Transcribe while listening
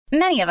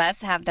Many of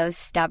us have those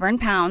stubborn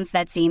pounds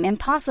that seem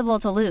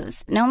impossible to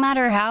lose, no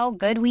matter how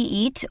good we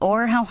eat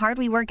or how hard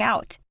we work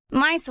out.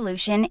 My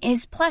solution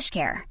is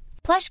PlushCare.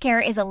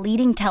 PlushCare is a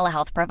leading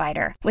telehealth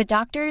provider with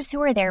doctors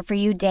who are there for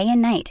you day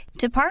and night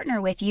to partner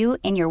with you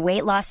in your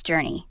weight loss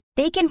journey.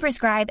 They can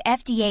prescribe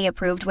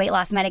FDA-approved weight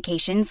loss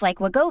medications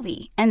like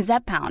Wegovy and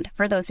Zepbound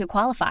for those who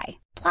qualify.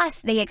 Plus,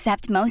 they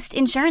accept most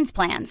insurance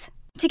plans.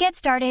 To get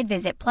started,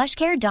 visit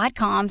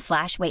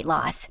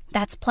plushcare.com/weightloss.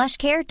 That's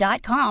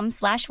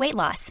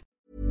plushcare.com/weightloss.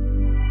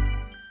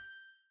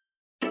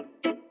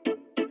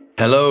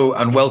 Hello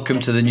and welcome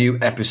to the new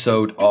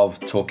episode of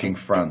Talking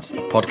France, a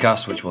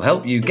podcast which will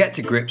help you get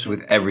to grips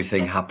with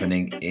everything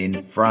happening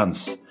in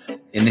France.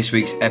 In this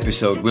week's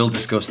episode, we'll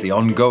discuss the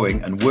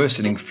ongoing and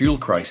worsening fuel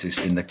crisis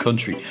in the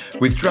country,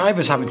 with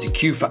drivers having to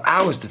queue for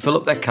hours to fill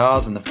up their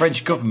cars and the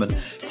French government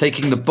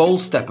taking the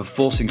bold step of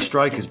forcing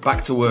strikers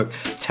back to work.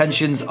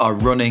 Tensions are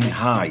running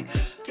high.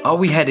 Are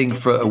we heading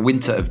for a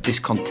winter of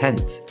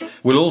discontent?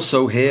 We'll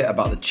also hear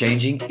about the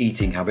changing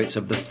eating habits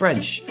of the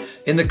French.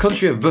 In the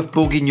country of bœuf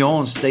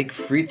bourguignon and steak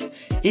frites,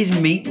 is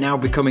meat now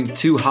becoming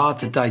too hard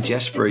to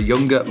digest for a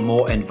younger,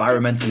 more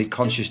environmentally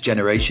conscious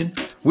generation?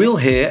 We'll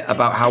hear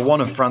about how one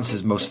of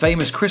France's most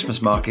famous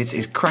Christmas markets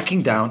is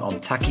cracking down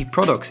on tacky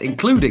products,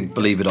 including,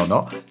 believe it or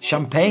not,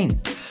 champagne.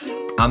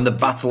 And the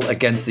battle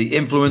against the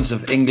influence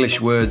of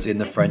English words in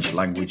the French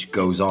language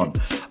goes on.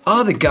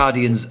 Are the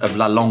guardians of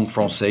la langue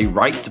française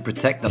right to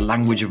protect the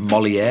language of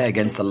Molière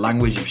against the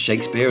language of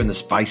Shakespeare and the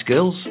Spice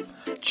Girls?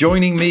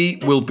 Joining me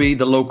will be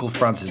the Local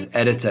France's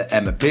editor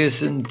Emma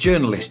Pearson,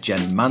 journalist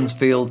Jen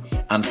Mansfield,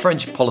 and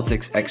French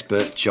politics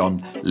expert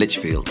John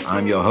Litchfield.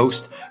 I'm your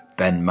host,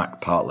 Ben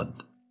McPartland.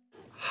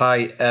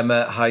 Hi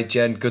Emma, hi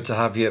Jen, good to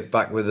have you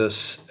back with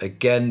us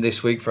again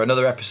this week for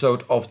another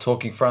episode of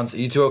Talking France. Are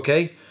you two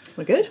okay?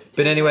 We're good.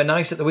 Been anywhere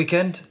nice at the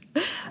weekend?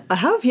 I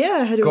have, yeah.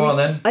 I had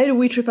a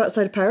wee trip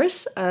outside of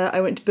Paris.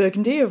 I went to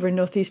Burgundy over in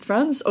northeast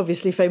France,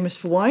 obviously famous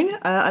for wine,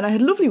 and I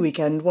had a lovely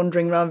weekend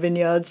wandering around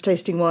vineyards,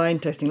 tasting wine,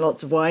 tasting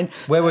lots of wine.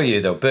 Where were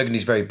you though?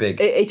 Burgundy's very big.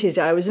 It is.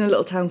 I was in a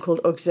little town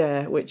called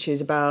Auxerre, which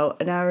is about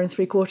an hour and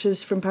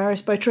 3/4 from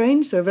Paris by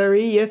train, so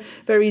very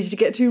easy to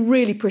get to.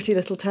 Really pretty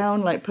little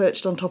town, like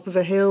perched on top of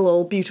a hill,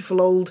 all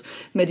beautiful old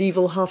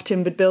medieval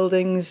half-timbered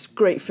buildings,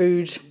 great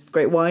food,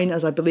 great wine,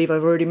 as I believe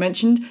I've already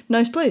mentioned.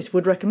 Nice place,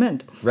 would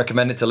recommend.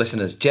 Recommend it to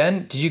listeners.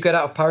 Jen, did you get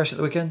out of Paris at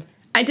the weekend?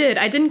 I did.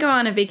 I didn't go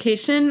on a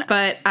vacation,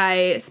 but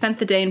I spent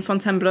the day in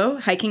Fontainebleau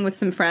hiking with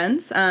some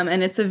friends,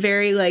 and it's a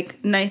very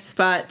nice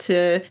spot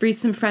to breathe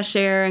some fresh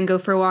air and go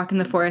for a walk in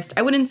the forest.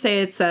 I wouldn't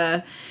say it's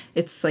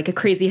like a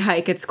crazy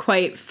hike. It's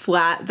quite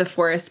flat, the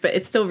forest, but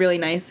it's still really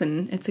nice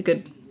and it's a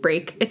good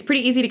break. It's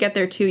pretty easy to get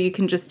there too. You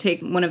can just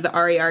take one of the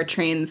RER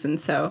trains, and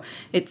so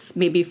it's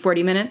maybe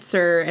 40 minutes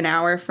or an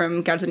hour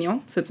from Gare de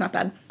Lyon, so it's not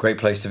bad. Great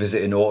place to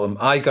visit in autumn.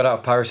 I got out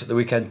of Paris at the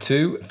weekend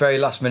too. Very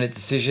last minute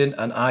decision,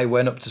 and I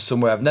went up to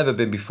somewhere I've never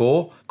been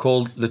before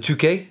called Le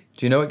Touquet.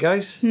 Do you know it,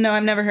 guys? No,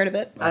 I've never heard of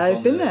it.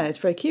 I've been there. It's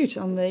very cute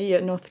on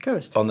the north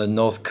coast. On the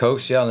north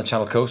coast, yeah, on the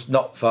Channel coast,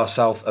 not far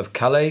south of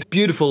Calais.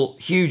 Beautiful,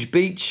 huge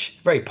beach.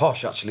 Very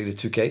posh, actually, Le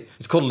Touquet.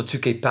 It's called Le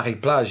Touquet Paris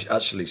Plage,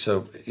 actually,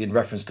 so in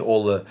reference to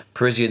all the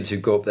Parisians who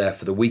go up there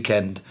for the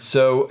weekend.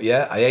 So,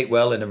 yeah, I ate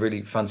well in a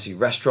really fancy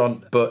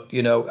restaurant, but,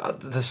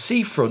 the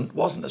seafront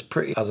wasn't as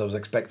pretty as I was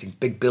expecting.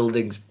 Big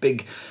buildings,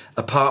 big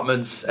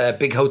apartments,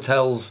 big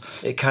hotels.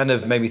 It kind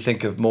of made me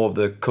think of more of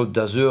the Côte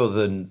d'Azur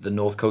than the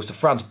north coast of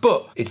France,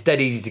 but it's dead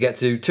easy to get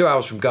to. 2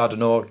 hours from Gare du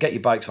Nord, get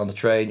your bikes on the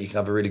train, you can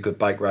have a really good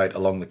bike ride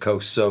along the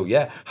coast. So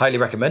yeah, highly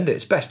recommend it.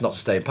 It's best not to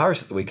stay in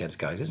Paris at the weekends,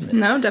 guys, isn't it?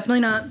 No,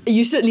 definitely not.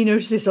 You certainly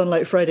notice this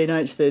on Friday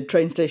nights. The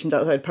train stations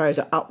outside Paris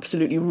are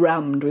absolutely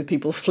rammed with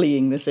people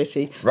fleeing the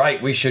city.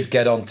 Right, we should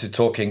get on to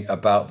talking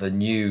about the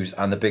news,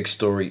 and the big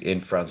story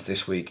in France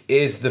this week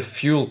is the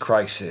fuel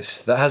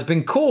crisis that has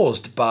been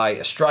caused by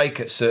a strike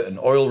at certain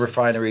oil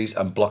refineries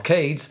and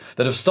blockades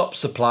that have stopped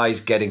supplies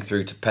getting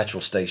through to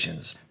petrol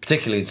stations,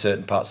 particularly in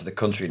certain parts of the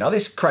country. Now,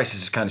 this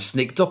crisis has kind of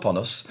sneaked up on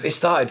us. It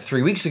started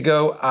 3 weeks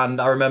ago, and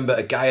I remember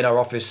a guy in our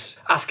office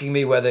asking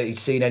me whether he'd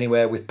seen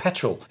anywhere with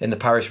petrol in the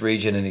Paris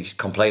region, and he's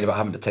complaining about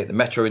having to take the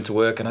metro into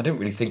work, and I didn't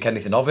really think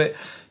anything of it.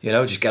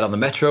 Just get on the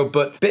metro.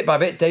 But bit by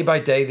bit, day by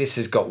day, this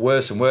has got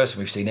worse and worse, and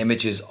we've seen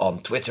images on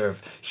Twitter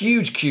of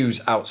huge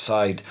queues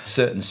outside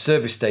certain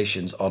service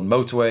stations on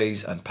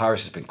motorways, and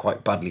Paris has been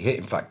quite badly hit.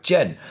 In fact,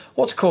 Jen,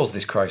 what's caused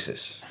this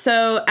crisis?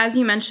 So, as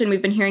you mentioned,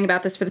 we've been hearing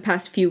about this for the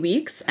past few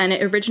weeks, and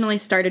it originally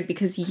started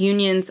because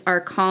unions are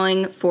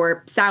calling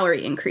for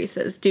salary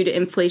increases due to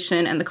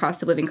inflation and the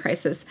cost of living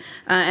crisis,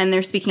 and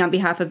they're speaking on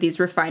behalf of these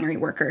refinery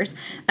workers.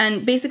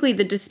 And basically,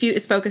 the dispute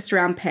is focused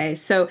around pay.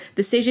 So,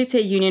 the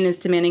CGT union is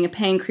demanding a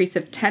pay increase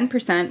of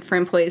 10% for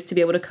employees to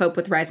be able to cope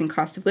with rising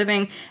cost of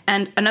living.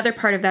 And another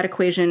part of that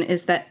equation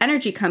is that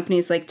energy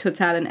companies like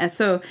Total and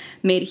Esso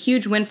made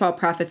huge windfall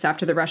profits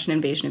after the Russian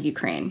invasion of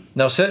Ukraine.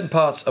 Now, certain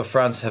parts of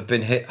France have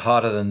been hit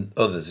harder than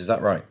others, is that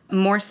right?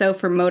 More so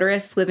for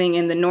motorists living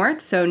in the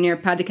north, so near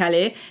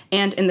Pas-de-Calais,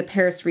 and in the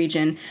Paris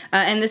region.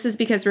 And this is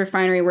because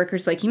refinery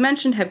workers, like you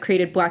mentioned, have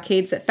created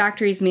blockades at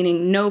factories, meaning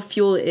meaning no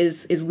fuel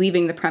is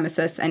leaving the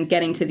premises and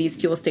getting to these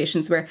fuel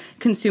stations where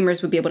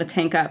consumers would be able to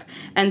tank up.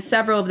 And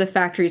several of the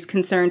factories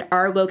concerned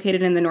are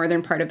located in the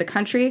northern part of the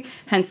country,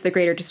 hence the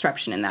greater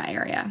disruption in that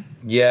area.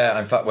 Yeah,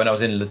 in fact, when I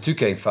was in Le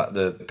Touquet, in fact,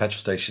 the petrol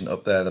station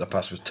up there that I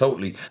passed was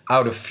totally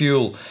out of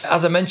fuel.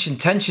 As I mentioned,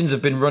 tensions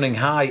have been running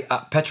high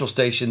at petrol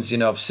stations. You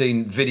know, I've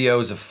seen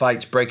videos of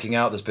fights breaking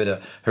out. There's been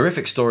a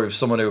horrific story of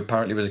someone who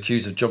apparently was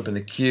accused of jumping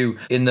the queue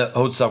in the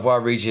Haute-Savoie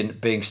region,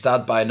 being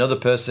stabbed by another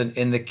person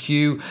in the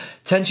queue.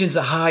 Tensions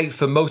are high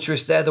for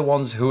motorists. They're the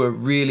ones who are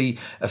really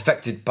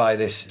affected by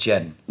this,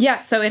 Jen. Yeah,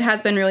 so it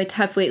has been really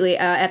tough lately.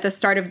 At the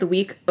start of the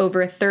week,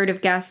 over a third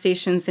of gas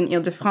stations in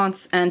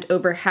Ile-de-France and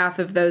over half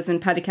of those in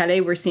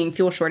Pas-de-Calais were seeing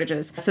fuel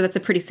shortages. So that's a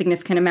pretty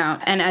significant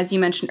amount. And as you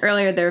mentioned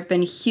earlier, there have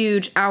been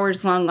huge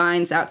hours-long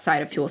lines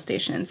outside of fuel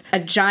stations. A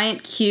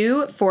giant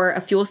queue for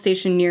a fuel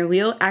station near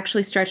Lille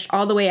actually stretched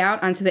all the way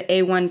out onto the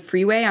A1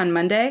 freeway on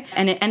Monday,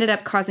 and it ended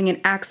up causing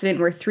an accident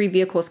where 3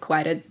 vehicles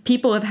collided.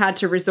 People have had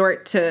to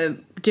resort to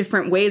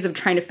different ways of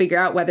trying to figure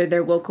out whether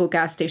their local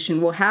gas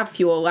station will have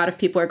fuel. A lot of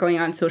people are going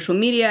on social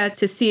media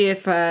to see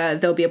if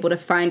they'll be able to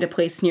find a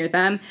place near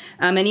them.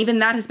 And even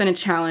that has been a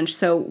challenge.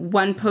 So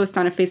one post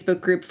on a Facebook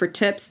group for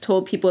tips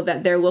told people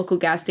that their local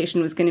gas station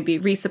was going to be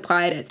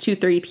resupplied at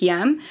 2:30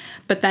 p.m.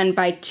 But then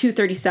by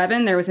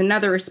 2:37, there was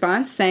another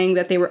response saying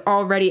that they were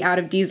already out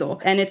of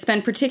diesel. And it's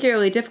been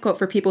particularly difficult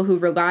for people who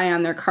rely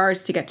on their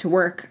cars to get to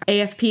work.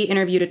 AFP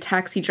interviewed a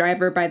taxi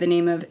driver by the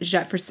name of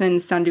Jefferson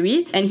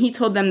Sanduy, and he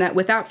told them that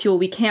without fuel,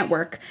 we can't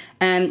work.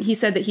 And he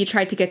said that he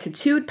tried to get to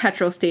 2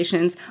 petrol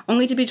stations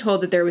only to be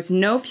told that there was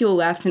no fuel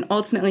left, and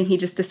ultimately he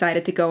just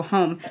decided to go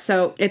home.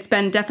 So it's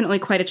been definitely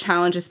quite a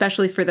challenge,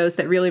 especially for those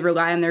that really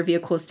rely on their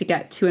vehicles to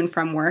get to and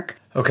from work.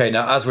 Okay,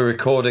 now as we're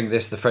recording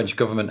this, the French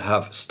government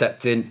have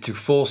stepped in to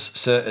force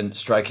certain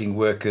striking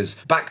workers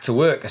back to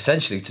work,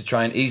 essentially, to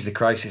try and ease the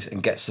crisis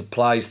and get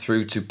supplies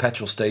through to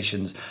petrol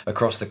stations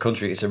across the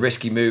country. It's a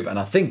risky move, and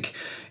I think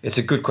it's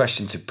a good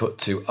question to put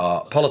to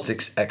our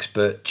politics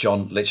expert,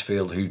 John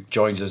Litchfield, who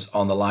joins us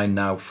on the line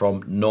now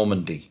from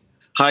Normandy.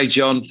 Hi,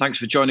 John. Thanks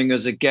for joining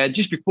us again.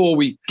 Just before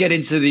we get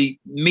into the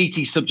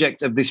meaty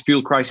subject of this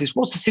fuel crisis,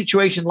 what's the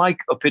situation like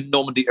up in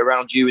Normandy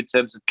around you in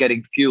terms of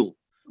getting fuel?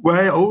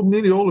 Well,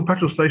 nearly all the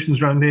petrol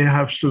stations around here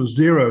have sort of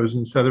zeros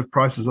instead of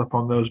prices up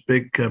on those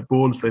big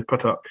boards they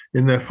put up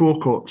in their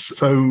forecourts.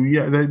 So,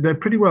 yeah, they're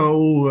pretty well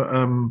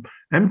all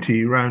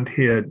empty around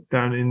here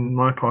down in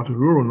my part of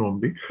rural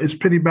Normandy. It's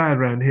pretty bad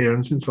around here.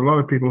 And since a lot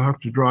of people have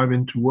to drive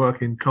into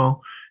work in Caen,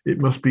 it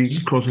must be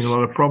causing a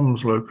lot of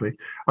problems locally.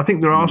 I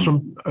think there are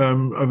some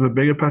of the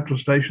bigger petrol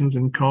stations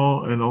in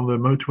Caen and on the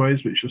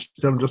motorways, which are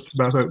still just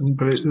about open,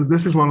 but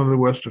this is one of the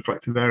worst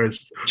affected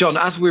areas. John,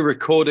 as we're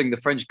recording, the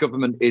French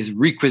government is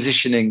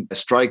requisitioning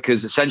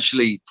strikers,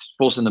 essentially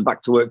forcing them back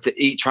to work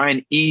to try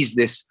and ease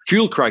this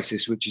fuel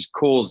crisis, which has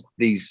caused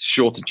these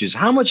shortages.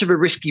 How much of a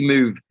risky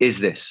move is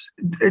this?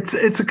 It's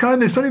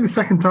only the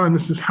second time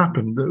this has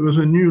happened. There was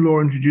a new law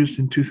introduced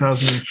in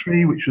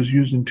 2003, which was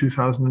used in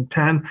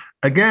 2010,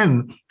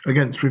 again,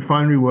 against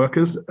refinery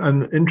workers.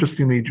 And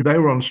interestingly, they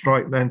were on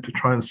strike then to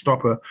try and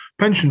stop a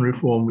pension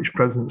reform, which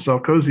President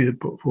Sarkozy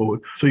had put forward.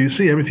 So you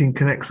see everything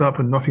connects up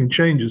and nothing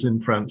changes in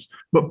France.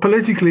 But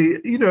politically,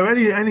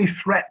 any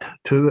threat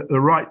to the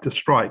right to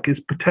strike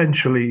is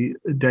potentially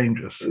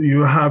dangerous.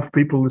 You have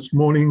people this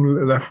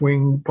morning,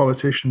 left-wing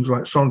politicians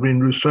like Sandrine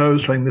Rousseau,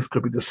 saying this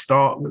could be the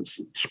spark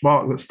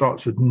that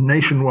starts a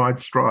nationwide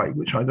strike,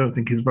 which I don't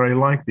think is very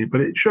likely. But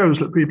it shows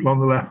that people on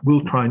the left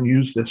will try and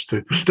use this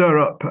to stir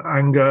up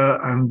anger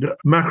and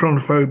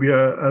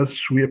Macron-phobia as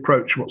we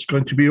approach what's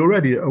going to be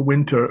already a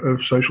winter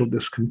of social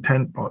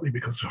discontent, partly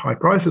because of high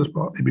prices,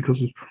 partly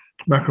because of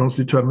Macron's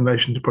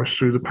determination to push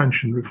through the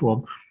pension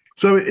reform.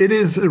 So it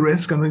is a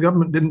risk, and the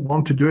government didn't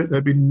want to do it.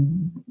 They've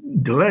been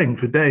delaying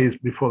for days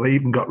before they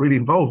even got really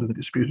involved in the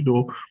dispute at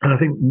all. And I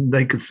think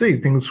they could see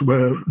things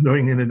were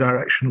going in a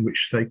direction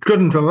which they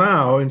couldn't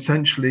allow.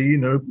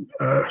 Essentially,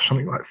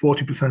 something like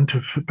 40%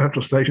 of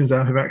petrol stations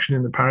out of action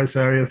in the Paris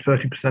area,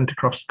 30%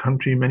 across the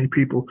country. Many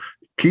people,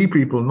 key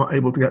people, not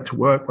able to get to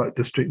work, like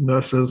district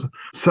nurses.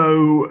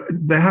 So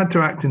they had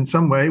to act in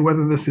some way.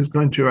 Whether this is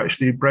going to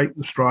actually break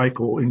the strike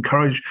or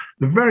encourage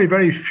the very,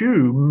 very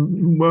few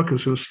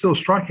workers who are still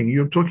striking.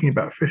 You're talking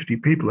about 50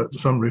 people at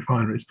some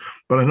refineries,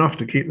 but enough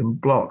to keep them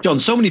blocked. John,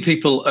 so many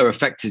people are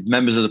affected,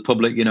 members of the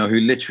public, who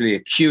literally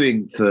are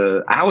queuing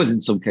for hours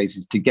in some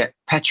cases to get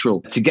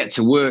petrol, to get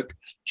to work.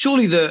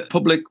 Surely the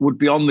public would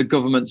be on the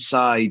government's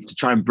side to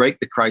try and break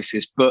the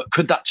crisis, but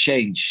could that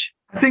change?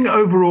 I think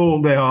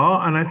overall they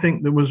are, and I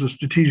think there was a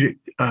strategic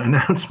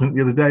announcement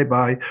the other day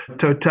by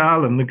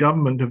Total and the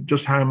government of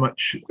just how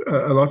much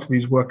a lot of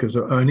these workers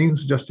are earning,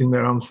 suggesting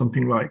they're on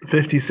something like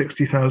 50,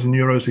 60,000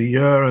 euros a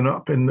year and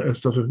up in a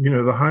sort of,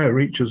 the higher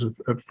reaches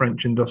of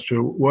French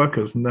industrial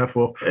workers, and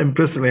therefore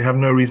implicitly have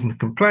no reason to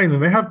complain.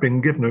 And they have been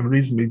given a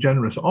reasonably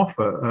generous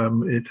offer,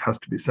 it has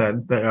to be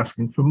said. They're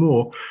asking for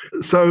more.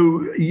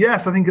 So,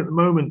 yes, I think at the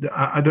moment,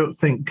 I don't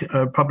think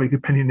public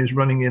opinion is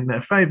running in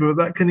their favor,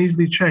 but that can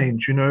easily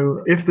change.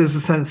 if there's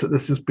a sense that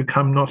this has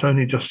become not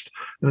only just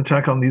an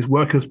attack on these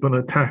workers, but an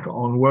attack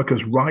on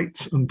workers'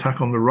 rights, an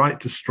attack on the right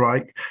to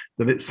strike,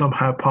 that it's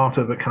somehow part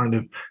of a kind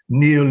of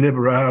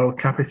neoliberal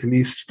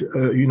capitalist,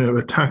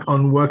 attack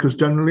on workers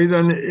generally,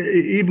 then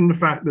even the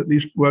fact that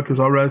these workers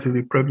are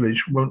relatively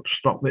privileged won't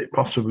stop it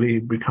possibly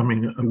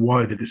becoming a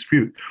wider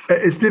dispute.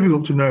 It's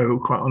difficult to know,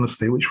 quite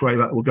honestly, which way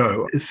that will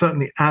go. It's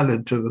certainly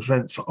added to the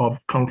sense of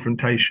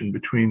confrontation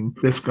between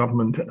this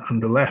government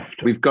and the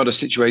left. We've got a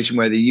situation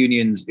where the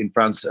unions in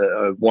France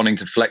are wanting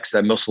to flex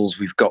their muscles.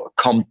 We've got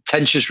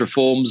contentious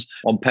reforms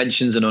on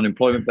pensions and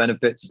unemployment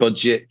benefits,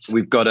 budgets.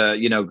 We've got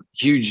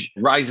huge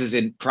rises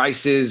in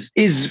prices.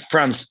 Is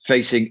France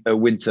facing a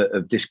winter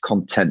of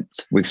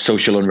discontent with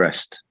social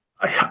unrest?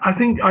 I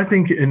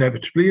think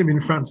inevitably. I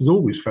mean, France is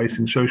always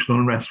facing social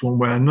unrest one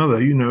way or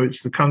another.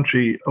 It's the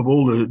country of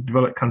all the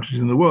developed countries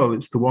in the world.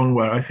 It's the one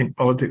where I think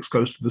politics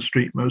goes to the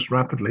street most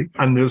rapidly.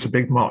 And there's a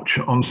big march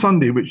on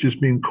Sunday, which has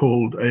been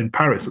called in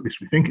Paris, at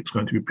least we think it's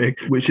going to be big,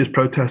 which is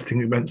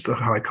protesting against the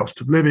high cost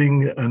of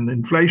living and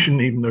inflation,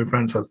 even though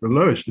France has the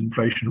lowest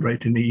inflation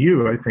rate in the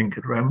EU, I think,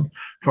 at around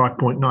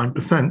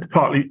 5.9%,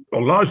 partly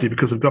or largely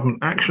because of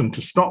government action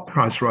to stop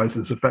price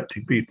rises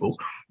affecting people.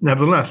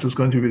 Nevertheless, there's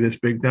going to be this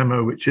big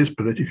demo, which is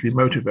politically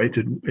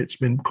motivated. It's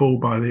been called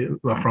by the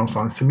La France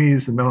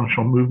Insoumise, the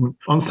Mélenchon movement,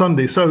 on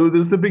Sunday. So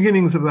there's the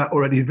beginnings of that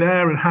already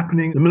there and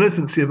happening. The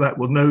militancy of that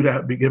will no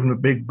doubt be given a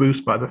big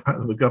boost by the fact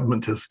that the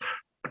government has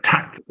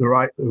attacked the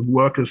right of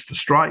workers to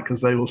strike, as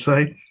they will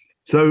say.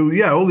 So,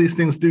 yeah, all these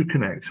things do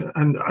connect.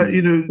 And,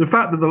 the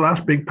fact that the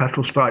last big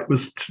petrol strike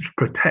was to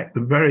protect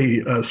the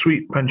very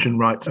sweet pension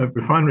rights of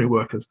refinery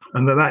workers,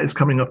 and that is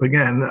coming up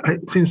again,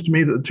 it seems to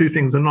me that the two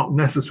things are not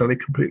necessarily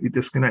completely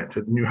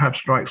disconnected. And you have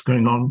strikes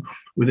going on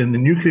within the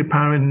nuclear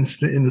power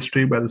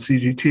industry, where the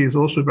CGT is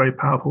also very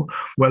powerful,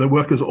 where the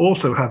workers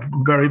also have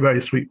very,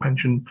 very sweet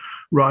pension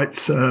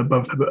rights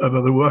above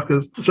other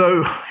workers.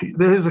 So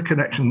there is a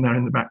connection there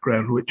in the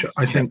background, which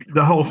I think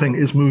the whole thing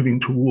is moving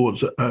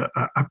towards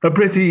a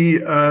pretty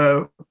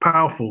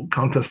powerful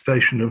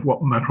contestation of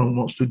what Macron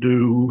wants to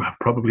do,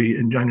 probably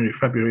in January,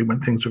 February,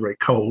 when things are very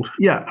cold.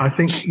 Yeah, I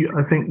think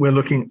we're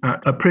looking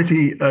at a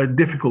pretty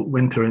difficult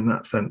winter in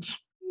that sense.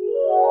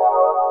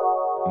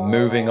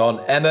 Moving on,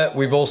 Emma,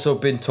 we've also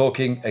been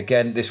talking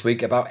again this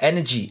week about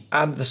energy,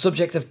 and the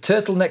subject of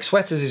turtleneck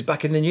sweaters is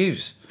back in the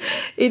news.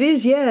 It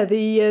is, yeah.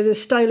 The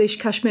stylish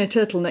cashmere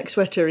turtleneck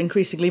sweater,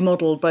 increasingly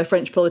modelled by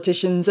French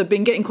politicians, have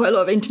been getting quite a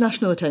lot of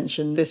international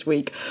attention this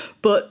week.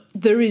 But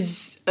there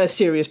is a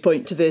serious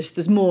point to this.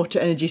 There's more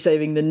to energy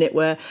saving than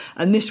knitwear.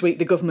 And this week,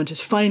 the government has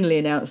finally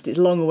announced its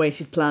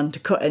long-awaited plan to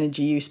cut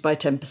energy use by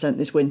 10%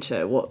 this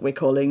winter, what we're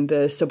calling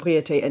the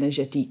sobriété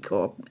énergétique,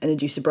 or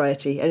energy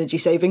sobriety, energy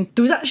saving.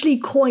 There was actually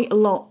quite a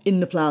lot in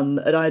the plan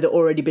that had either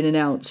already been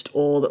announced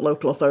or that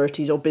local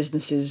authorities or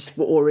businesses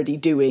were already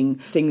doing.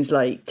 Things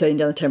like turning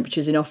down the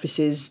temperatures in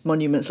offices,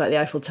 monuments like the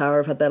Eiffel Tower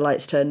have had their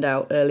lights turned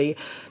out early.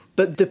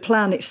 But the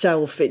plan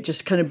itself, it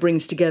just kind of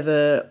brings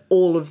together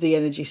all of the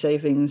energy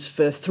savings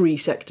for three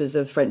sectors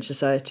of French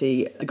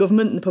society: the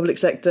government and the public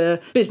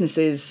sector,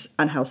 businesses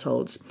and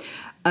households.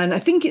 And I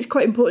think it's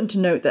quite important to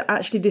note that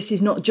actually this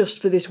is not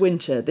just for this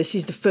winter. This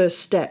is the first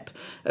step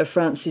of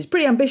France's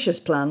pretty ambitious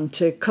plan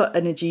to cut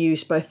energy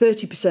use by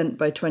 30%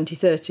 by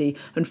 2030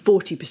 and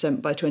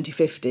 40% by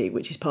 2050,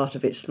 which is part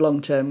of its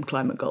long-term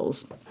climate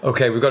goals.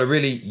 OK, we've got a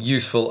really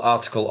useful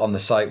article on the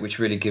site which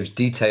really gives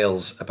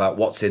details about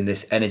what's in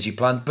this energy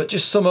plan, but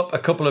just sum up a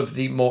couple of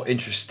the more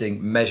interesting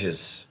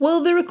measures.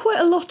 Well, there are quite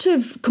a lot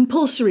of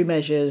compulsory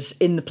measures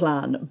in the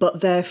plan,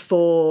 but they're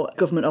for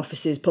government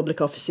offices,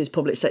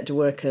 public sector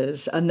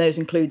workers. And those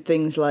include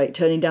things like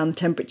turning down the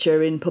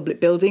temperature in public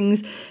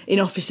buildings, in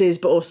offices,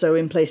 but also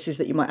in places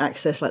that you might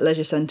access, like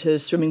leisure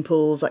centres, swimming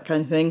pools, that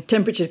kind of thing.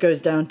 Temperatures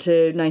goes down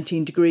to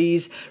 19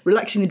 degrees,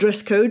 relaxing the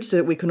dress code so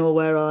that we can all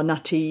wear our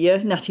natty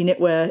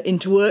knitwear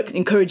into work,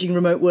 encouraging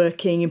remote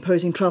working,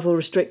 imposing travel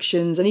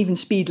restrictions, and even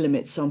speed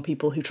limits on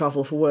people who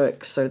travel for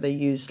work so they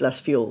use less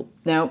fuel.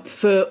 Now,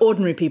 for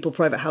ordinary people,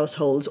 private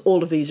households,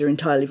 all of these are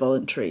entirely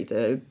voluntary.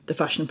 The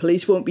fashion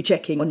police won't be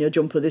checking on your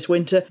jumper this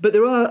winter, but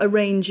there are a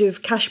range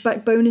of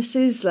cashback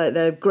bonuses, like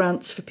there are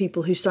grants for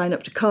people who sign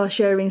up to car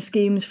sharing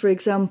schemes, for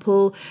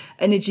example.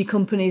 Energy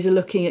companies are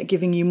looking at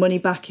giving you money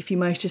back if you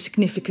manage to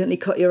significantly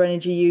cut your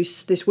energy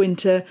use this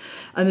winter.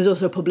 And there's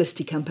also a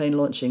publicity campaign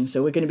launching,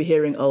 so we're going to be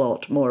hearing a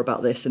lot more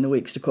about this in the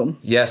weeks to come.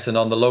 Yes, and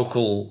on the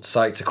local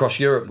sites across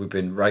Europe, we've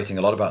been writing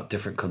a lot about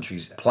different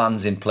countries'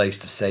 plans in place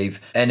to save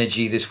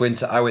energy this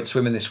winter. I went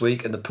swimming this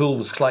week and the pool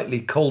was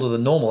slightly colder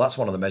than normal. That's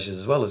one of the measures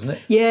as well, isn't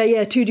it?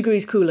 Yeah, 2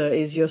 degrees cooler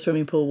is your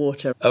swimming pool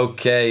water.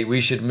 OK,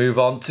 we should move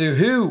on to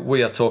who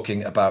we are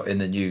talking about in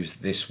the news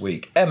this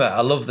week. Emma,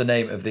 I love the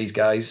name of these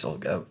guys, or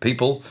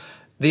people.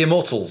 The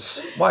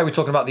Immortals. Why are we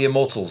talking about the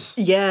Immortals?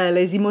 Yeah,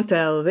 Les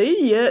Immortels,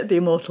 the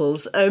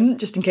Immortals.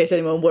 Just in case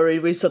anyone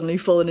worried we've suddenly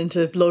fallen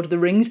into Lord of the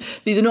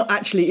Rings, these are not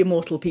actually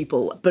immortal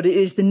people, but it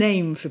is the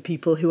name for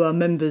people who are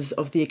members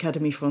of the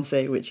Académie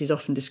Française, which is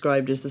often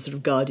described as the sort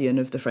of guardian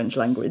of the French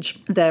language.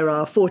 There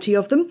are 40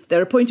 of them.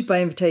 They're appointed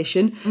by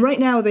invitation. Right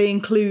now they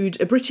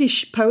include a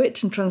British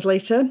poet and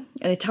translator,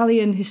 an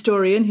Italian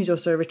historian who's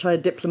also a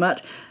retired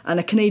diplomat, and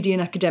a Canadian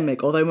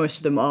academic, although most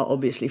of them are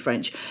obviously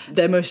French.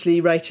 They're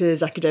mostly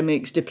writers,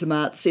 academics,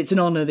 diplomats. It's an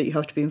honour that you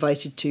have to be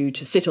invited to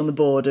sit on the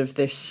board of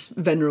this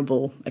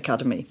venerable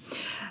academy.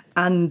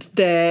 And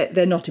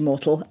they're not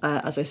immortal,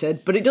 as I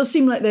said, but it does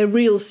seem like their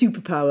real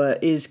superpower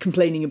is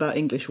complaining about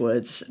English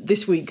words.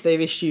 This week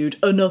they've issued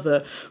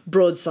another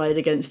broadside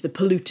against the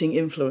polluting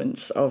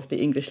influence of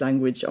the English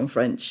language on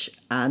French,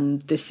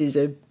 and this is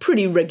a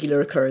pretty regular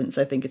occurrence,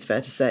 I think it's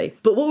fair to say.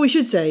 But what we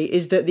should say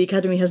is that the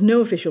Academy has no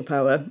official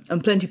power,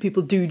 and plenty of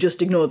people do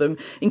just ignore them,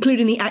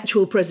 including the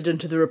actual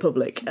President of the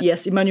Republic.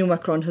 Yes, Emmanuel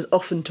Macron has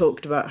often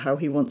talked about how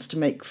he wants to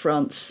make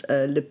France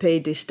le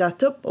pays des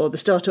start-up, or the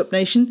start-up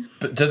nation.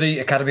 But do the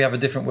Academy have a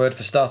different word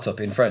for start-up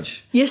in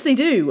French? Yes, they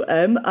do.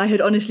 I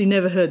had honestly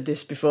never heard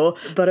this before,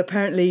 but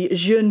apparently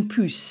jeune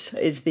pousse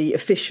is the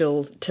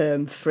official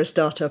term for a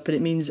start-up, and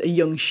it means a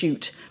young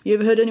shoot. You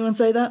ever heard anyone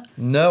say that?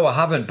 No, I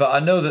haven't, but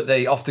I know that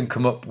they often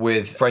come up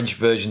with French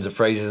versions of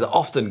phrases that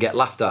often get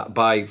laughed at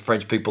by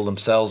French people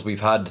themselves.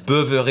 We've had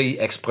Beuverie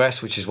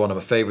Express, which is one of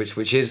my favourites,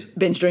 which is...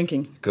 binge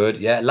drinking. Good,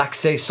 yeah.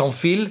 L'accès sans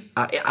fil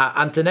à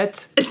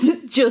Internet.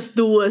 Just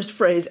the worst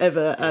phrase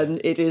ever,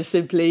 and it is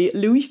simply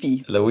le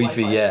Wi-Fi. Le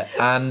Wi-Fi, yeah.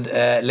 And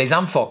les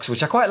infox,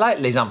 which I quite like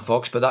les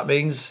infox, but that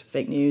means...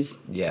 fake news.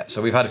 Yeah,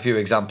 so we've had a few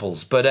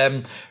examples. But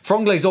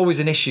franglais is always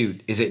an issue,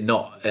 is it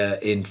not,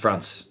 in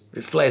France?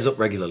 It flares up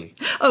regularly.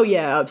 Oh,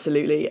 yeah,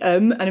 absolutely.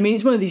 And I mean,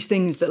 it's one of these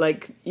things that,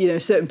 like, you know,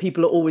 certain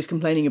people are always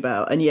complaining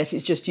about, and yet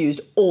it's just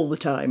used all the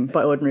time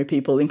by ordinary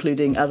people,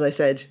 including, as I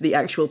said, the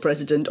actual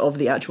president of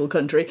the actual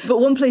country. But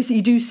one place that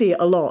you do see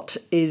it a lot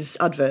is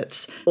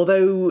adverts.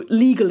 Although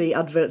legally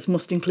adverts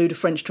must include a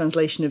French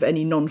translation of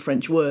any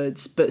non-French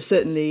words, but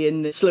certainly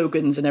in the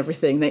slogans and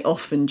everything, they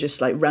often just,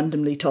 like,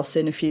 randomly toss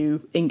in a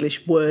few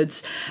English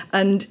words.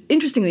 And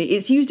interestingly,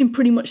 it's used in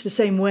pretty much the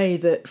same way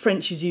that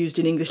French is used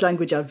in English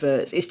language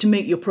adverts. It's to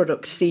make your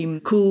product seem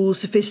cool,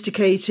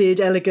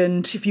 sophisticated,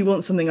 elegant. If you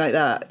want something like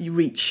that, you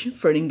reach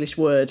for an English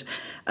word.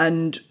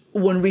 And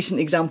one recent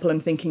example I'm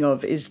thinking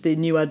of is the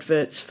new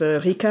adverts for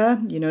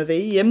Ricard, you know,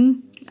 the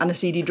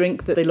aniseedy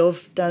drink that they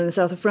love down in the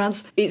south of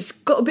France. It's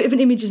got a bit of an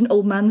image as an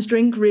old man's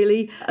drink,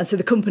 really. And so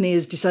the company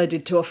has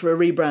decided to offer a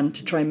rebrand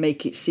to try and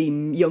make it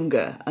seem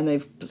younger. And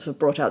they've sort of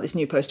brought out this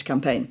new poster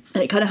campaign.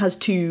 And it kind of has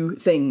two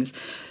things.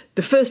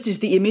 The first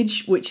is the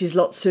image, which is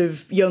lots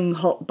of young,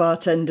 hot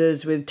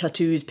bartenders with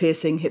tattoos,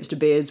 piercing, hipster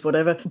beards,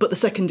 whatever. But the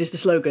second is the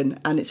slogan,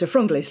 and it's a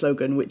franglais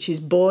slogan, which is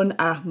Born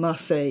à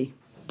Marseille.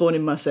 Born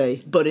in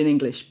Marseille, but in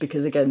English,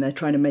 because, again, they're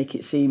trying to make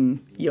it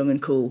seem young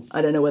and cool.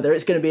 I don't know whether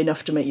it's going to be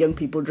enough to make young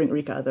people drink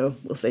Ricard, though.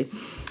 We'll see.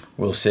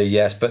 We'll see,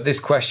 yes. But this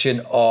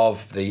question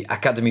of the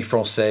Académie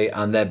Française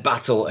and their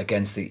battle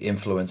against the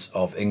influence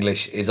of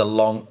English is a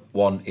long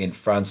one in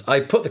France. I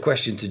put the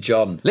question to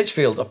John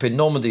Litchfield up in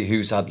Normandy,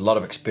 who's had a lot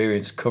of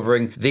experience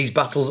covering these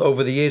battles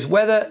over the years,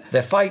 whether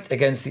their fight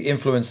against the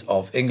influence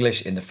of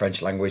English in the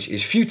French language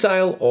is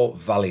futile or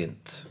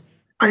valiant.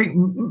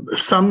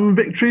 Some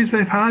victories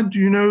they've had,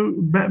 you know,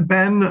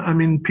 Ben, I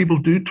mean, people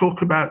do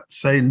talk about,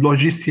 say,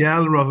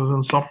 logiciel rather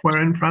than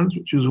software in France,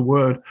 which is a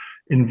word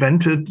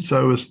invented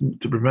so as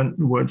to prevent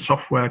the word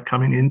software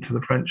coming into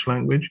the French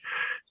language.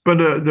 But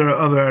there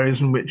are other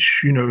areas in which,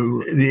 you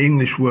know, the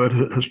English word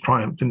has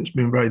triumphed, and it's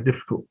been very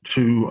difficult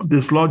to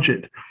dislodge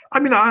it. I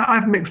mean,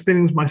 I've mixed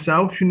feelings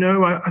myself, you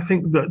know. I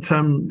think that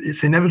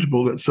it's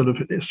inevitable that sort of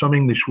some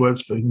English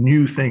words for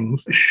new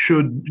things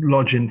should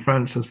lodge in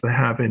France as they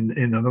have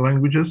in other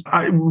languages.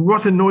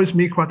 What annoys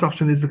me quite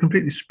often is the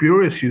completely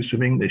spurious use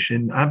of English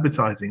in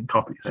advertising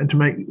copies. And to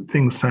make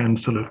things sound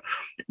sort of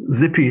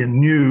zippy and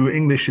new,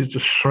 English is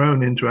just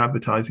thrown into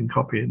advertising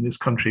copy in this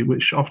country,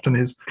 which often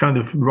is kind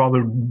of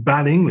rather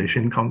bad English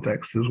in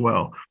context as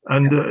well.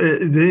 And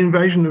the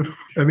invasion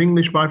of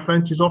English by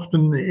French is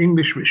often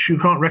English which you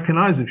can't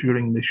recognize if you're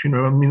English. You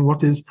know, I mean,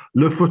 what is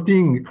le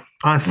footing,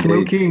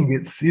 smoking?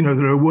 It's, you know,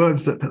 there are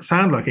words that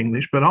sound like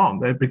English but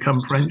aren't. They've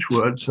become French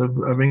words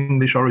of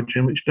English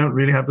origin which don't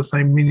really have the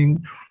same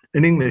meaning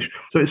in English.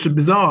 So it's a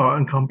bizarre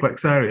and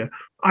complex area.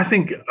 I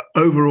think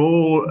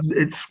overall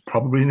it's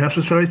probably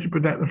necessary to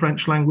protect the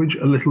French language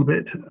a little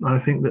bit. I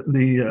think that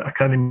the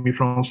Académie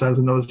Française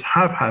and others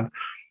have had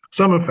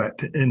some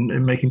effect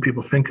in making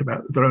people think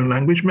about their own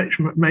language, which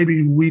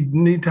maybe we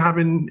need to have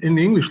in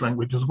the English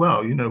language as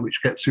well, you know,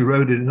 which gets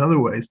eroded in other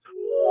ways.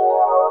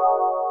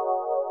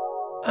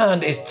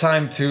 And it's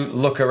time to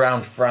look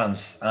around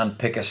France and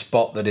pick a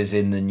spot that is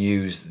in the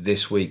news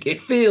this week. It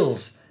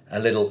feels a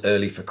little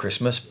early for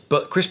Christmas,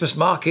 but Christmas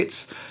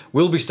markets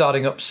will be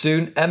starting up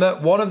soon. Emma,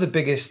 one of the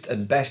biggest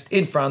and best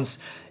in France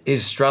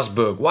is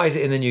Strasbourg. Why is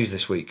it in the news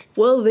this week?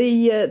 Well,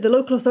 the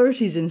local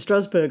authorities in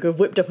Strasbourg have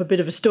whipped up a bit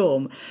of a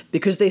storm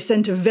because they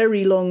sent a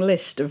very long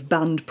list of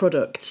banned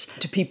products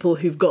to people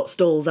who've got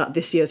stalls at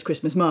this year's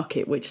Christmas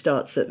market, which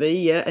starts at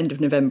the end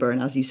of November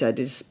and, as you said,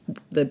 is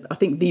the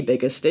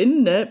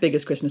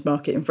biggest Christmas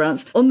market in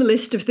France. On the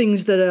list of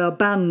things that are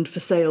banned for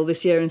sale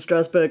this year in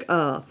Strasbourg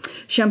are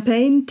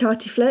champagne,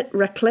 tartiflette,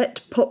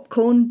 raclette,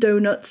 popcorn,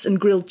 donuts and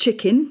grilled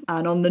chicken.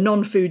 And on the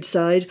non-food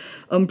side,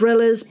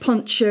 umbrellas,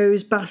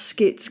 ponchos,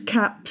 baskets,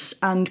 caps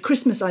and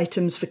Christmas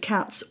items for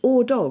cats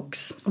or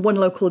dogs. One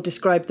local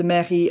described the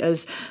mairie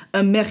as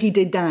a mairie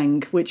des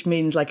dingues, which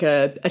means like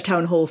a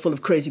town hall full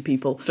of crazy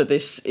people for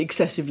this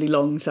excessively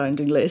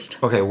long-sounding list.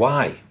 Okay,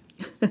 why?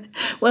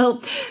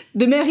 Well,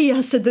 the mairie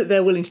has said that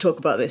they're willing to talk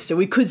about this, so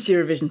we could see a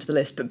revision to the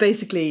list, but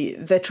basically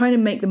they're trying to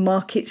make the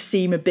market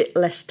seem a bit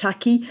less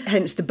tacky,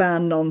 hence the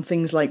ban on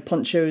things like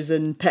ponchos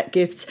and pet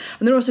gifts,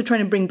 and they're also trying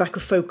to bring back a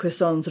focus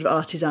on sort of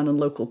artisan and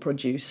local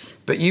produce.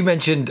 But you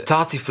mentioned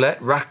tartiflette,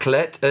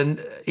 raclette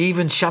and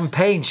even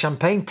champagne.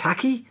 Champagne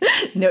tacky?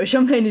 No,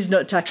 champagne is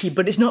not tacky,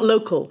 but it's not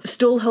local.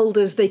 Stall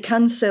holders, they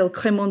can sell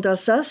Crémant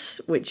d'Alsace,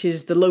 which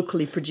is the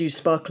locally produced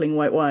sparkling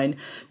white wine,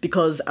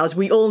 because as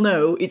we all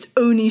know, it's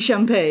only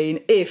champagne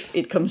if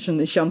it comes from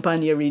the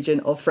Champagne region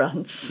of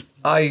France.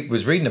 I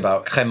was reading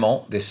about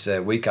Crémant this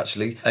week,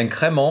 actually, and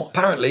Crémant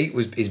apparently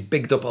is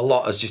bigged up a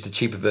lot as just a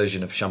cheaper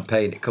version of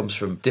champagne. It comes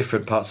from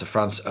different parts of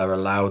France are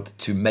allowed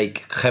to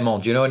make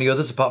Crémant. Do you know any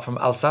others apart from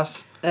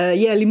Alsace?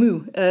 Yeah,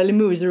 Limoux.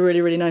 Limoux is a really,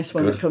 really nice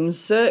one. Good.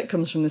 That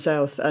comes from the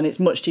south, and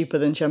it's much cheaper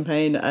than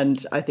champagne,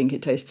 and I think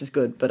it tastes as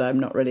good, but I'm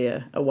not really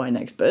a wine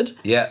expert.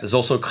 Yeah, there's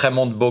also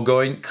Crémant de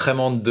Bourgogne,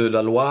 Crémant de la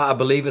Loire, I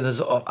believe, and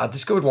I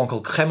discovered one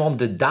called Crémant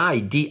de Die,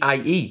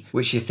 D-I-E,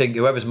 which you think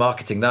whoever's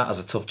marketing that has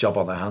a tough job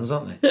on their hands,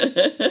 aren't they?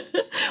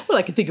 Well,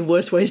 I can think of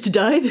worse ways to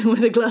die than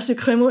with a glass of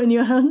Crémant in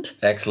your hand.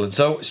 Excellent.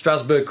 So,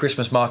 Strasbourg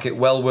Christmas Market,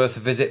 well worth a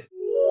visit.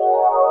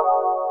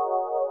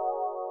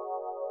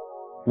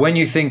 When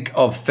you think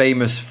of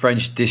famous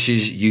French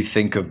dishes, you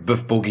think of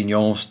bœuf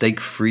bourguignon,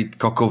 steak frites,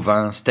 coq au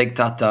vin, steak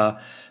tartare.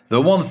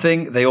 The one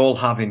thing they all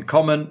have in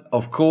common,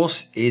 of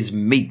course, is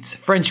meat.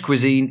 French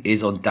cuisine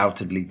is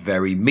undoubtedly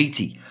very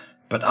meaty.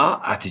 But are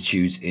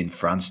attitudes in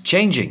France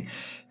changing?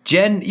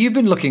 Jen, you've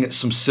been looking at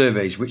some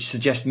surveys which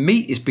suggest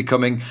meat is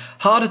becoming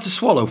harder to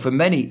swallow for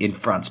many in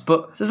France.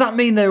 But does that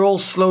mean they're all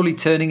slowly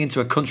turning into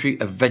a country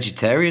of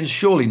vegetarians?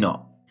 Surely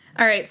not.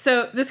 All right,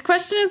 so this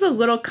question is a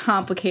little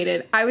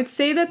complicated. I would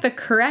say that the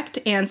correct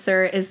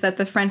answer is that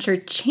the French are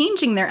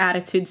changing their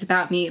attitudes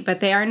about meat, but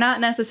they are not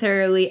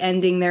necessarily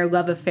ending their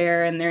love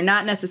affair, and they're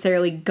not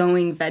necessarily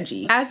going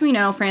veggie. As we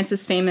know, France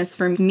is famous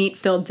for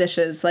meat-filled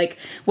dishes, like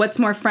what's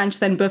more French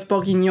than bœuf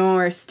bourguignon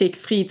or steak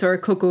frites or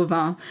coq au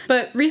vin.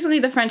 But recently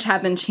the French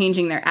have been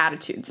changing their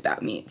attitudes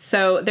about meat.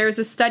 So there was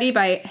a study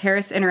by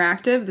Harris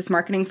Interactive, this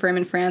marketing firm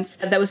in France,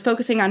 that was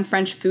focusing on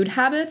French food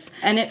habits,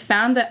 and it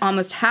found that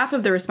almost half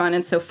of the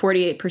respondents, so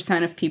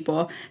 48% of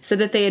people, said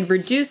that they had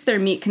reduced their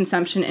meat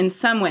consumption in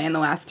some way in the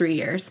last 3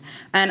 years.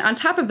 And on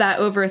top of that,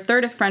 over a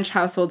third of French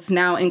households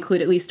now include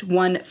at least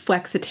one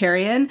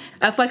flexitarian.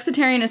 A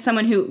flexitarian is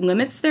someone who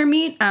limits their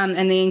meat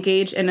and they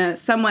engage in a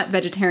somewhat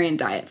vegetarian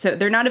diet. So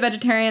they're not a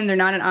vegetarian, they're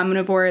not an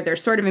omnivore, they're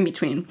sort of in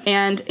between.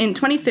 And in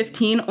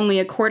 2015, only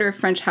a quarter of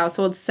French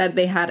households said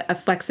they had a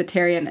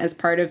flexitarian as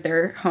part of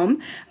their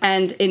home.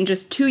 And in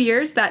just 2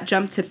 years, that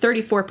jumped to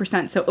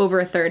 34%, so over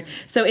a third.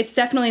 So it's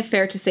definitely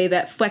fair to say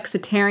that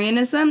flexitarianism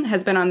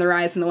has been on the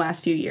rise in the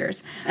last few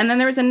years. And then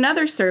there was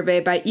another survey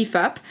by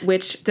IFOP,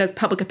 which does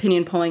public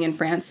opinion polling in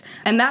France,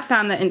 and that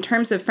found that in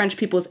terms of French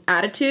people's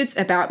attitudes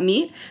about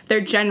meat,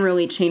 they're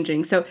generally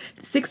changing. So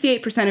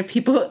 68% of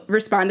people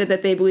responded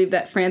that they believe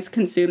that France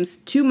consumes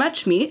too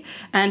much meat,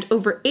 and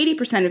over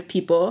 80% of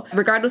people,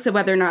 regardless of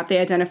whether or not they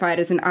identified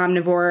as an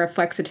omnivore, a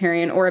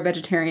flexitarian, or a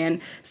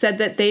vegetarian, said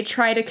that they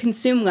try to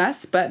consume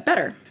less, but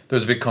better. There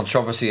was a big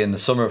controversy in the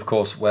summer, of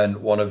course,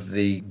 when one of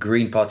the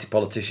Green Party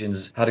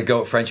politicians had a go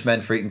at French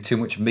men for eating too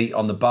much meat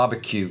on the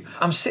barbecue.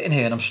 I'm sitting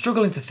here and I'm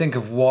struggling to think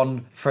of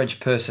one French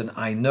person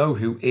I know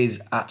who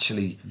is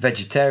actually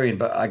vegetarian,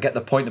 but I get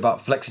the point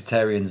about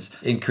flexitarians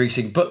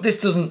increasing. But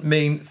this doesn't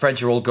mean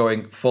French are all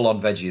going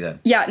full-on veggie then?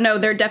 Yeah, no,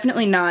 they're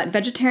definitely not.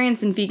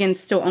 Vegetarians and vegans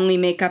still only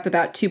make up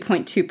about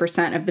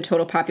 2.2% of the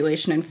total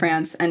population in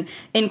France. And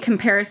in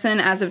comparison,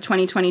 as of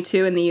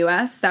 2022 in the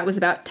US, that was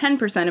about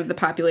 10% of the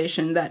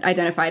population that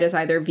identified as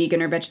either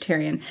vegan or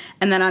vegetarian.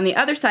 And then on the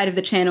other side of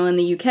the channel in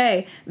the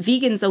UK,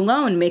 vegans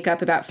alone make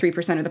up about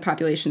 3% of the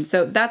population.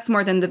 So that's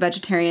more than the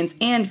vegetarians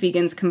and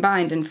vegans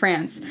combined in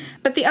France.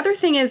 But the other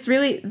thing is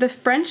really the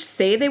French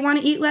say they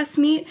want to eat less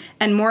meat,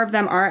 and more of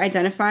them are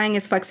identifying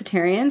as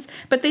flexitarians,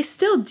 but they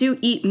still do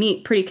eat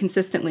meat pretty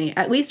consistently.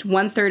 At least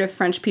 1/3 of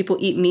French people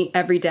eat meat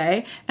every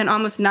day, and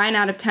almost 9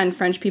 out of 10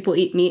 French people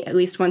eat meat at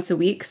least once a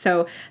week.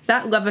 So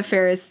that love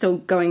affair is still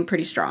going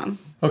pretty strong.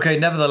 Okay,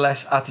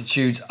 nevertheless,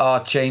 attitudes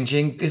are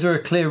changing. Is there a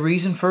clear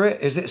reason for it?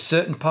 Is it a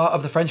certain part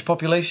of the French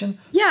population?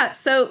 Yeah,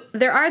 so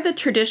there are the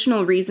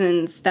traditional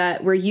reasons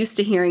that we're used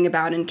to hearing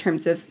about in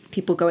terms of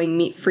people going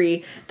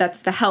meat-free.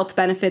 That's the health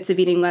benefits of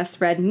eating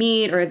less red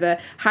meat, or the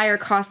higher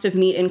cost of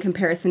meat in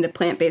comparison to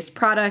plant-based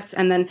products,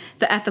 and then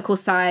the ethical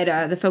side,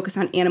 the focus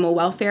on animal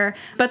welfare.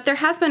 But there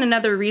has been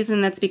another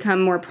reason that's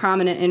become more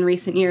prominent in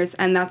recent years,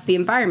 and that's the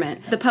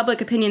environment. The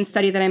public opinion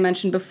study that I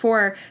mentioned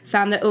before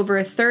found that over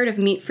a third of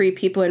meat-free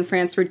people in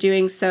France were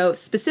doing so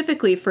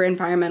specifically for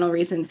environmental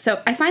reasons.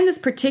 So I find this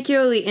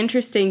particularly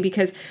interesting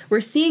because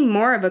we're seeing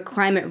more of a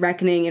climate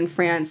reckoning in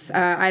France.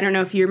 I don't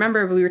know if you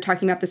remember, but we were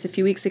talking about this a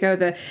few weeks ago.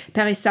 The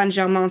Paris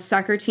Saint-Germain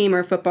soccer team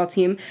or football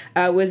team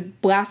was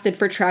blasted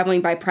for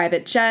traveling by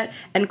private jet,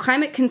 and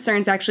climate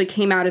concerns actually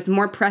came out as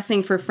more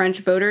pressing for French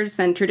voters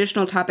than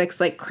traditional topics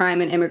like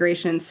crime and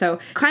immigration. So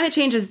climate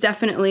change is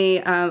definitely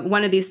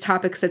one of these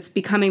topics that's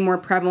becoming more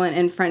prevalent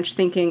in French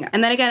thinking.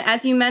 And then again,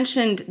 as you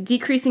mentioned,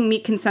 decreasing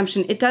meat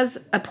consumption, it does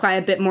apply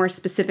a bit more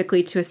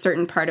specifically to a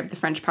certain part of the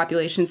French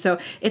population. So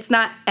it's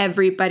not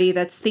everybody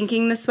that's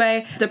thinking this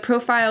way. The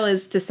profile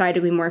is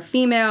decidedly more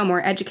female,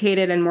 more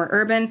educated, and more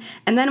urban.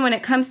 And then when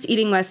it comes to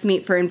eating less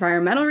meat for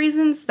environmental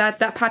reasons, that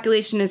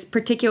population is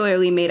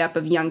particularly made up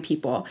of young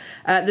people.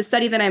 The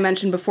study that I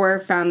mentioned before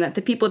found that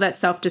the people that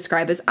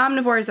self-describe as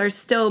omnivores are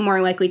still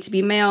more likely to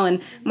be male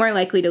and more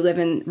likely to live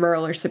in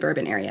rural or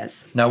suburban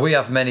areas. Now, we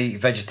have many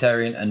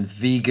vegetarian and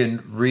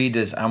vegan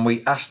readers, and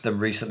we asked them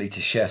recently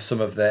to share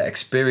some of their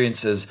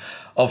experiences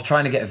of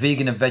trying to get a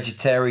vegan and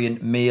vegetarian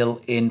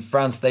meal in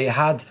France. They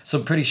had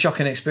some pretty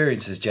shocking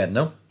experiences, Jen,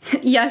 no?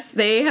 Yes,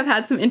 they have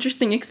had some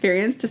interesting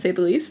experience, to say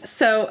the least.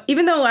 So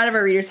even though a lot of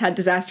our readers had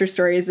disaster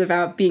stories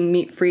about being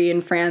meat-free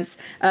in France,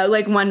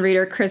 like one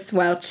reader, Chris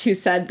Welch, who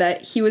said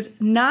that he was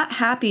not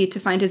happy to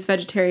find his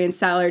vegetarian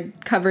salad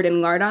covered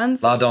in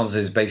lardons. Lardons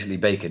is basically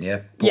bacon, yeah?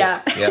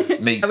 Pork. Yeah.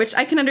 Meat. Which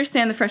I can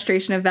understand the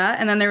frustration of that.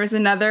 And then there was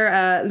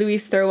another,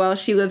 Louise Thirlwell,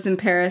 she lives in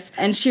Paris,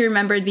 and she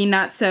remembered the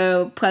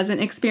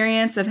not-so-pleasant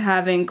experience of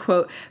having,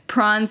 quote,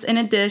 prawns in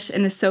a dish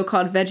in a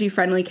so-called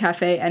veggie-friendly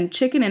cafe and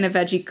chicken in a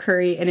veggie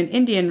curry in an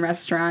Indian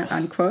restaurant,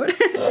 unquote.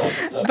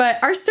 But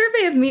our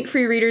survey of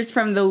meat-free readers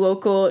from the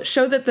local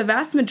showed that the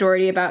vast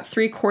majority, about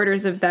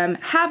 3/4 of them,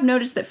 have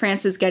noticed that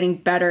France is getting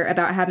better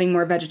about having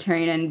more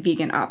vegetarian and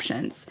vegan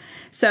options.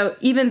 So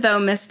even though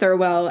Miss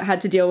Thirlwell had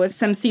to deal with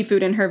some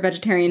seafood in her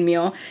vegetarian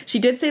meal, she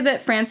did say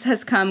that France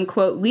has come,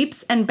 quote,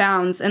 leaps and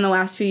bounds in the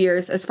last few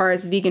years as far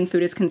as vegan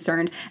food is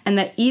concerned, and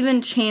that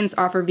even chains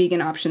offer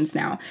vegan options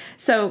now.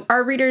 So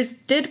our readers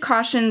did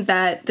caution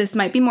that this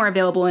might be more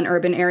available in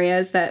urban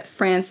areas, that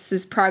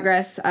France's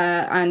progress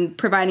on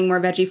providing more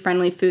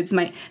veggie-friendly foods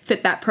might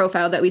fit that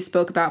profile that we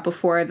spoke about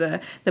before, the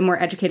more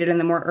educated and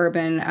the more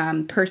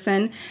urban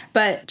person.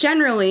 But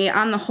generally,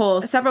 on the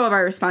whole, several of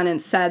our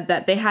respondents said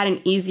that they had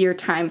an easier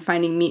time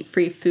finding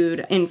meat-free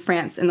food in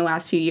France in the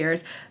last few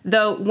years,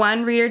 though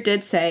one reader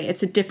did say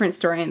it's a different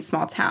story in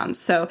small towns.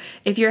 So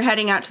if you're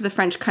heading out to the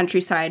French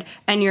countryside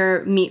and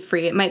you're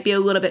meat-free, it might be a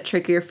little bit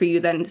trickier for you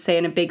than, say,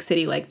 in a big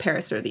city like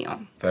Paris or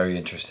Lyon. Very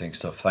interesting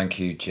stuff. Thank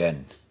you,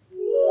 Jen.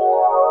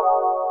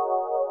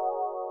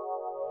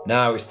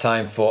 Now it's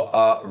time for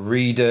our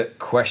reader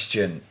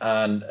question,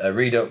 and a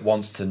reader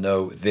wants to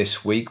know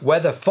this week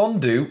whether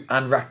fondue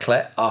and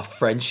raclette are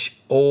French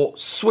or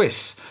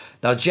Swiss.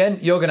 Now, Jen,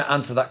 you're going to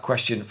answer that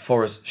question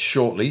for us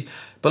shortly,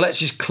 but let's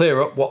just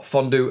clear up what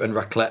fondue and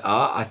raclette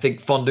are. I think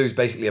fondue is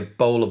basically a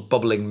bowl of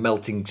bubbling,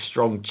 melting,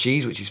 strong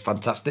cheese, which is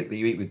fantastic, that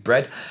you eat with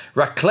bread.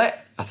 Raclette,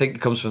 I think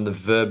it comes from the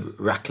verb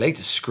racler,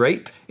 to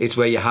scrape. It's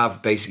where you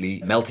have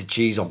basically melted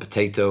cheese on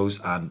potatoes,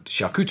 and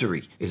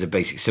charcuterie is a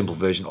basic simple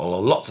version, although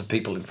lots of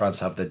people in France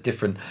have their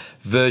different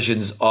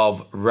versions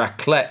of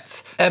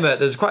raclette. Emma,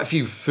 there's quite a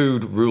few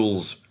food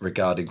rules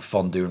regarding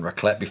fondue and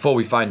raclette. Before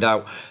we find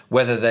out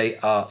whether they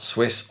are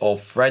Swiss or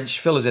French,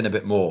 fill us in a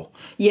bit more.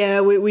 Yeah,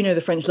 we know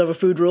the French love a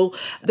food rule.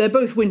 They're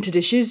both winter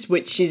dishes,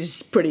 which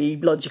is pretty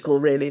logical,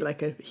 really.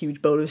 Like a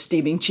huge bowl of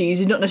steaming cheese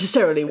is not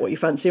necessarily what you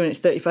fancy when it's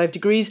 35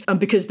 degrees.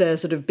 And because they're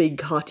sort of big,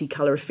 hearty,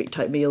 calorific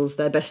type meals,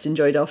 they're best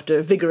enjoyed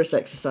after vigorous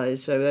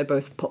exercise. So they're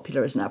both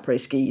popular as an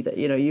après-ski, that,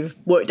 you know, you've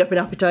worked up an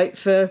appetite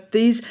for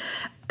these.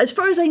 As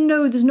far as I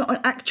know, there's not an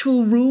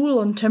actual rule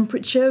on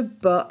temperature,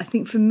 but I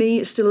think for me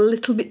it's still a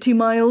little bit too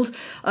mild.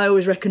 I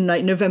always reckon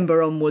like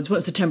November onwards,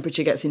 once the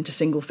temperature gets into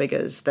single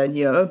figures, then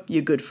you're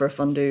good for a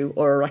fondue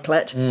or a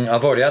raclette.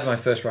 I've already had my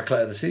first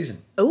raclette of the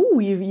season. Oh,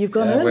 you've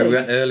gone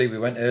early. We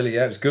went early,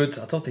 yeah, it was good.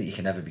 I don't think you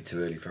can ever be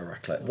too early for a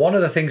raclette. One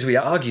of the things we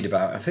argued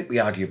about, I think we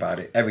argue about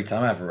it every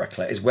time I have a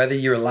raclette, is whether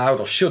you're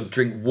allowed or should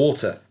drink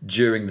water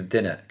during the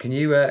dinner. Can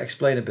you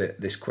explain a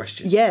bit this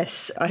question?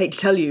 Yes, I hate to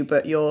tell you,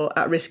 but you're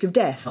at risk of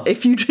death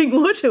if you drink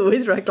water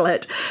with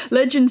raclette.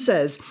 Legend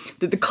says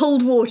that the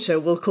cold water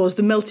will cause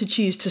the melted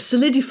cheese to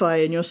solidify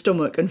in your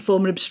stomach and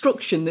form an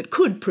obstruction that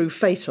could prove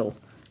fatal.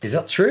 Is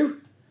that true?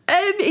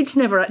 It's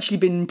never actually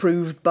been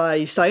proved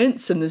by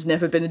science, and there's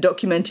never been a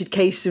documented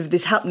case of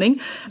this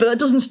happening, but that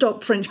doesn't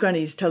stop French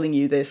grannies telling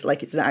you this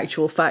like it's an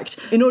actual fact.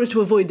 In order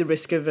to avoid the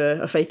risk of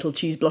a fatal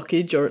cheese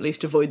blockage, or at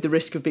least avoid the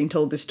risk of being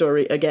told this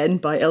story again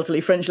by elderly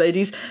French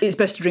ladies, it's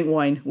best to drink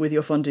wine with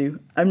your fondue.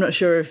 I'm not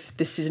sure if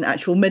this is an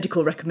actual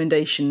medical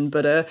recommendation,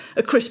 but a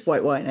crisp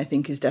white wine, I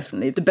think, is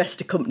definitely the best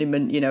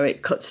accompaniment. You know,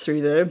 it cuts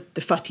through the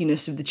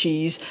fattiness of the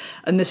cheese,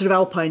 and the sort of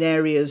alpine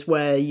areas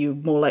where you're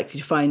more likely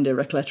to find a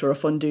raclette or a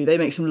fondue, they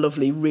make some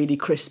lovely, really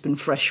crisp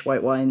and fresh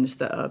white wines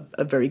that are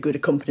a very good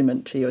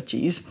accompaniment to your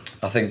cheese.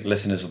 I think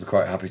listeners will be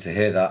quite happy to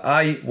hear that.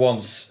 I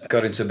once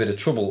got into a bit of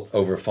trouble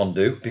over a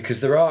fondue because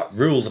there are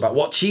rules about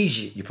what cheese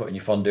you put in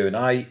your fondue, and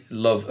I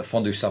love a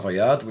fondue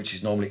Savoyard, which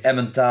is normally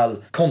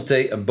Emmental,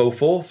 Comté and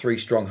Beaufort, 3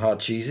 strong hard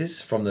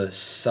cheeses from the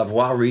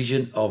Savoie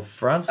region of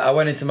France. I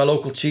went into my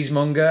local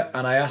cheesemonger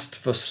and I asked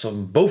for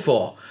some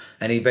Beaufort,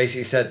 and he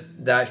basically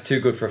said, that's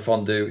too good for a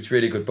fondue, it's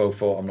really good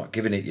Beaufort, I'm not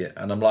giving it you.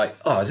 And I'm like,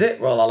 oh, is it?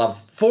 Well, I'll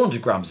have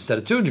 400 grams instead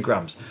of 200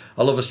 grams.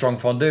 I love a strong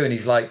fondue. And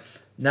he's like,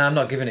 no, I'm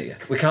not giving it you.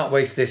 We can't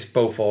waste this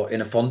Beaufort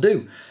in a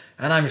fondue.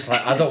 And I'm just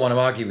like, I don't want to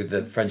argue with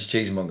the French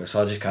cheesemonger,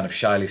 so I just kind of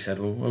shyly said,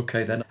 well,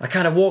 okay then. I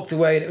kind of walked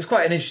away, and it was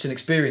quite an interesting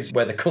experience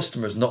where the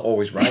customer's not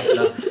always right.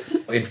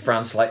 In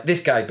France, like, this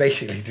guy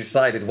basically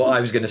decided what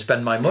I was going to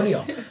spend my money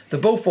on. The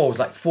Beaufort was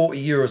like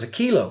 40 euros a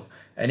kilo.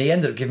 And he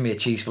ended up giving me a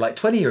cheese for like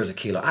 20 euros a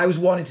kilo. I was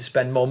wanting to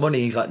spend more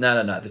money. He's like,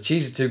 no, the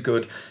cheese is too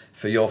good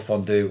for your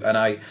fondue. And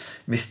I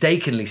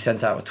mistakenly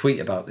sent out a tweet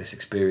about this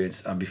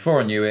experience. And before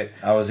I knew it,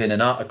 I was in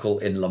an article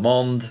in Le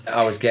Monde.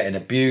 I was getting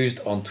abused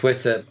on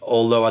Twitter,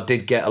 although I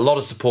did get a lot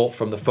of support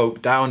from the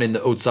folk down in the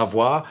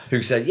Haute-Savoie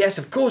who said, yes,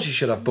 of course you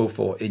should have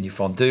Beaufort in your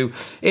fondue.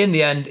 In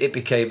the end, it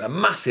became a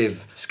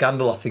massive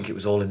scandal. I think it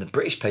was all in the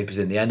British papers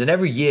in the end. And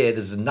every year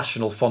there's a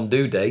National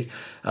Fondue Day.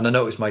 And I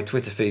noticed my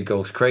Twitter feed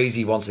goes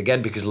crazy once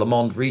again because Le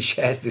Monde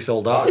reshares this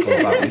old article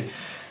about me.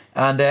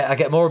 And I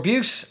get more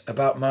abuse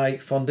about my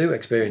fondue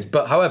experience.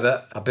 But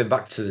however, I've been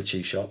back to the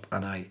cheese shop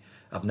and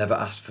I've never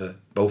asked for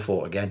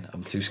Beaufort again.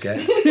 I'm too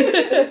scared.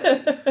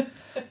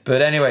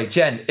 But anyway,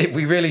 Jen,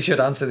 we really should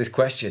answer this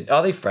question.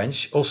 Are they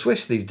French or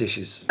Swiss, these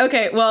dishes?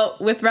 Okay, well,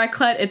 with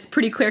raclette, it's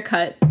pretty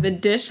clear-cut. The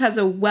dish has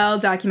a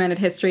well-documented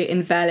history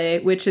in Valais,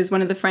 which is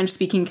one of the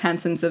French-speaking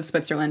cantons of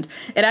Switzerland.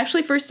 It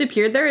actually first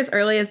appeared there as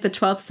early as the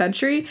 12th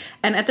century,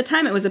 and at the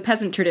time it was a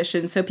peasant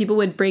tradition, so people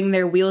would bring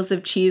their wheels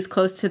of cheese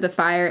close to the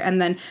fire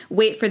and then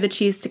wait for the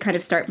cheese to kind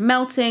of start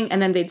melting,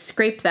 and then they'd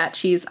scrape that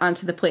cheese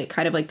onto the plate,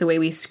 kind of like the way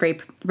we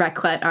scrape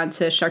raclette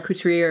onto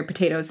charcuterie or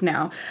potatoes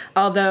now,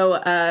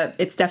 although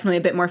it's definitely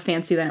a bit more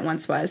fancy than it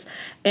once was.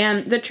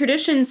 And the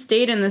tradition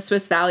stayed in the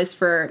Swiss valleys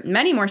for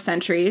many more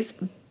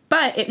centuries,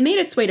 but it made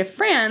its way to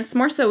France,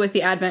 more so with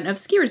the advent of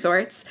ski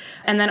resorts.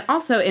 And then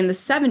also in the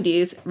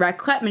 70s,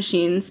 raclette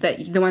machines,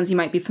 the ones you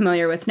might be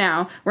familiar with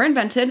now, were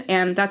invented,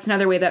 and that's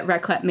another way that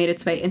raclette made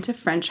its way into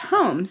French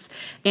homes.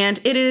 And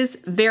it is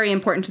very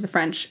important to the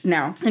French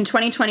now. In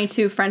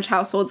 2022, French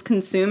households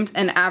consumed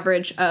an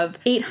average of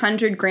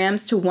 800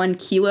 grams to 1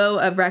 kilo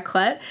of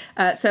raclette.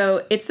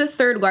 So it's the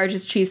third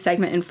largest cheese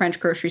segment in French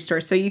grocery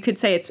stores. So you could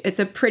say it's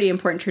a pretty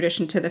important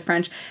tradition to the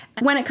French.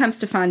 When it comes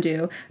to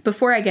fondue,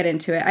 before I get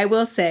into it, I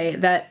will say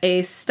that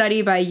a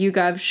study by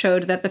YouGov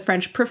showed that the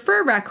French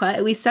prefer raclette,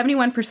 at least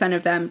 71%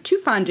 of them, to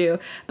fondue.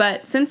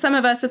 But since some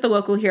of us at the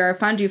local here are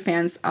fondue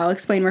fans, I'll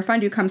explain where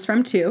fondue comes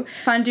from too.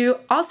 Fondue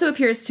also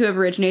appears to have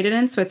originated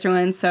in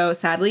Switzerland, so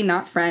sadly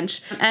not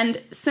French.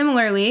 And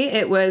similarly,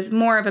 it was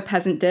more of a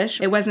peasant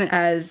dish. It wasn't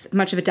as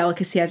much of a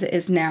delicacy as it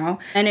is now.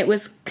 And it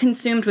was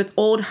consumed with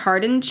old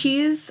hardened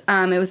cheese.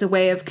 It was a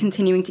way of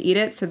continuing to eat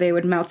it, so they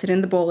would melt it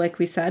in the bowl, like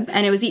we said.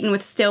 And it was eaten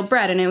with stale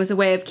bread, and it was a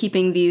way of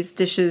keeping these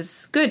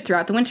dishes good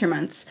throughout the winter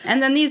months.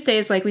 And then these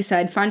days, like we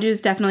said, fondue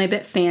is definitely a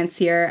bit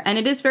fancier, and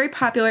it is very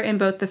popular in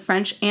both the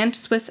French and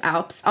Swiss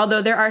Alps,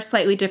 although there are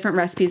slightly different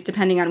recipes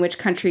depending on which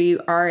country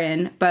you are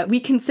in. But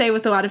we can say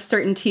with a lot of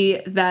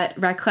certainty that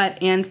raclette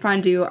and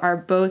fondue are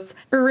both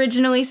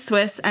originally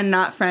Swiss and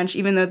not French,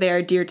 even though they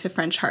are dear to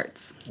French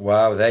hearts.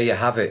 Wow, there you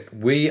have it.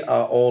 We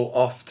are all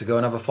off to go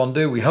and have a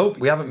fondue. We hope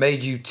we haven't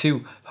made you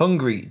too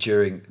hungry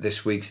during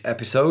this week's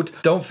episode.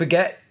 Don't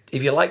forget,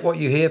 if you like what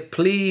you hear,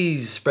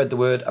 please spread the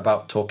word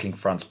about Talking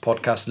France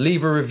podcast.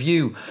 Leave a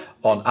review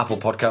on Apple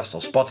Podcasts or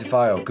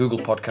Spotify or Google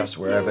Podcasts,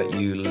 wherever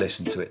you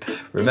listen to it.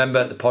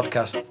 Remember, the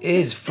podcast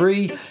is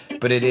free,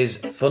 but it is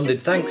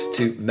funded thanks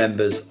to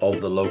members of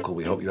The Local.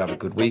 We hope you have a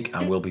good week,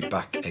 and we'll be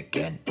back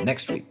again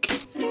next week.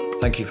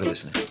 Thank you for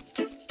listening.